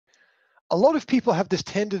a lot of people have this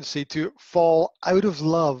tendency to fall out of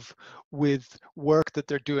love with work that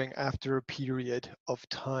they're doing after a period of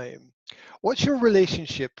time. What's your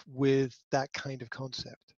relationship with that kind of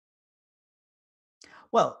concept?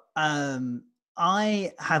 Well,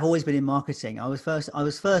 I have always been in marketing. I was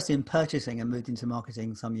first in purchasing and moved into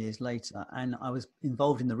marketing some years later, and I was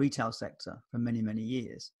involved in the retail sector for many, many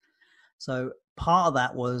years. So part of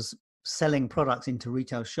that was selling products into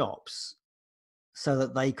retail shops so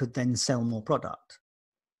that they could then sell more product.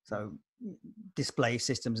 So display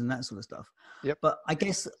systems and that sort of stuff. Yep. But I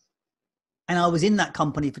guess, and I was in that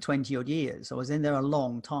company for 20 odd years. I was in there a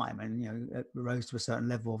long time, and, it rose to a certain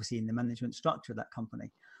level, obviously, in the management structure of that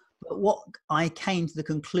company. But what I came to the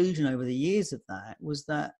conclusion over the years of that was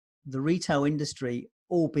that the retail industry,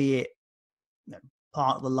 albeit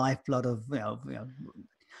part of the lifeblood of,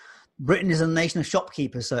 Britain is a nation of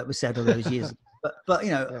shopkeepers, so it was said all those years. But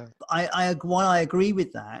Yeah. while I agree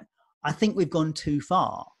with that, I think we've gone too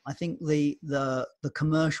far. I think the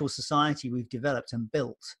commercial society we've developed and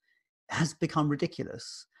built has become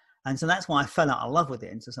ridiculous. And so that's why I fell out of love with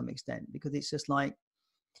it, and to some extent, because it's just like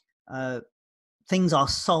things are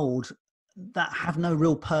sold that have no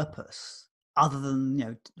real purpose other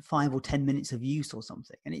than 5 or 10 minutes of use or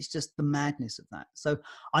something, and it's just the madness of that. So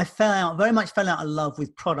I very much fell out of love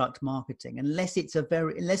with product marketing, unless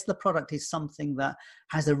the product is something that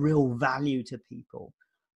has a real value to people.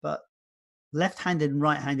 But left-handed and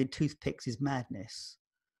right-handed toothpicks is madness.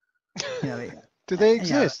 Do they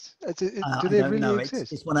exist? Do they really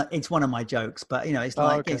exist? It's one of my jokes, but it's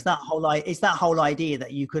Okay. it's that whole idea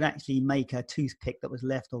that you could actually make a toothpick that was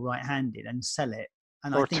left or right-handed and sell it.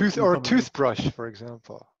 And Or a toothbrush, for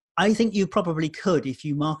example. I think you probably could, if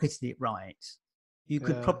you marketed it right. You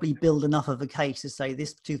could probably build enough of a case to say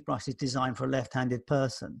this toothbrush is designed for a left-handed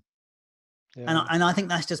person. Yeah. And I think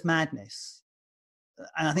that's just madness.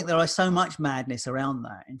 And I think there is so much madness around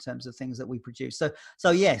that in terms of things that we produce. So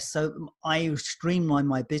yes, so I streamlined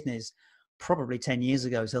my business probably 10 years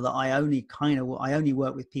ago, so that I only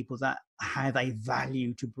work with people that have a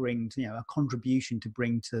value to bring to, a contribution to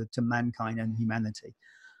bring to mankind and humanity.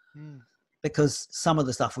 Because some of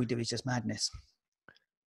the stuff we do is just madness.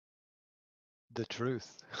 The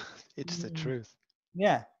truth. It's the truth.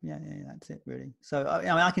 Yeah, that's it really. So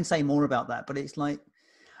I can say more about that, but it's like,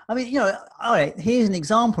 all right, here's an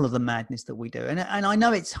example of the madness that we do. And I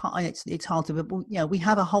know it's hard to, but we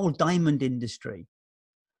have a whole diamond industry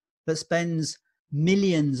that spends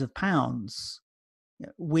millions of pounds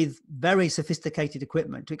with very sophisticated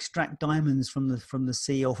equipment to extract diamonds from the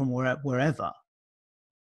sea or from wherever.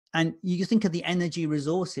 And you think of the energy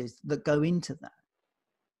resources that go into that.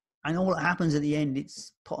 And all that happens at the end,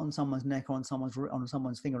 it's put on someone's neck or on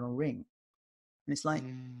someone's finger or ring. And it's like,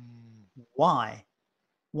 why?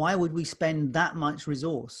 Why would we spend that much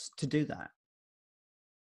resource to do that?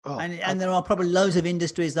 And there are probably loads of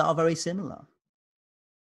industries that are very similar.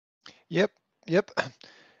 Yep.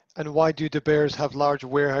 And why do the Bears have large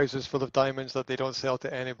warehouses full of diamonds that they don't sell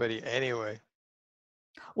to anybody anyway?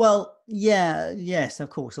 Well, yes, of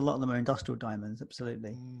course. A lot of them are industrial diamonds,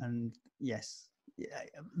 absolutely. And yes,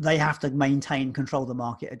 they have to control the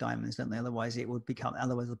market of diamonds, don't they? Otherwise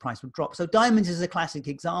the price would drop. So diamonds is a classic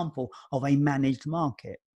example of a managed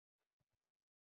market.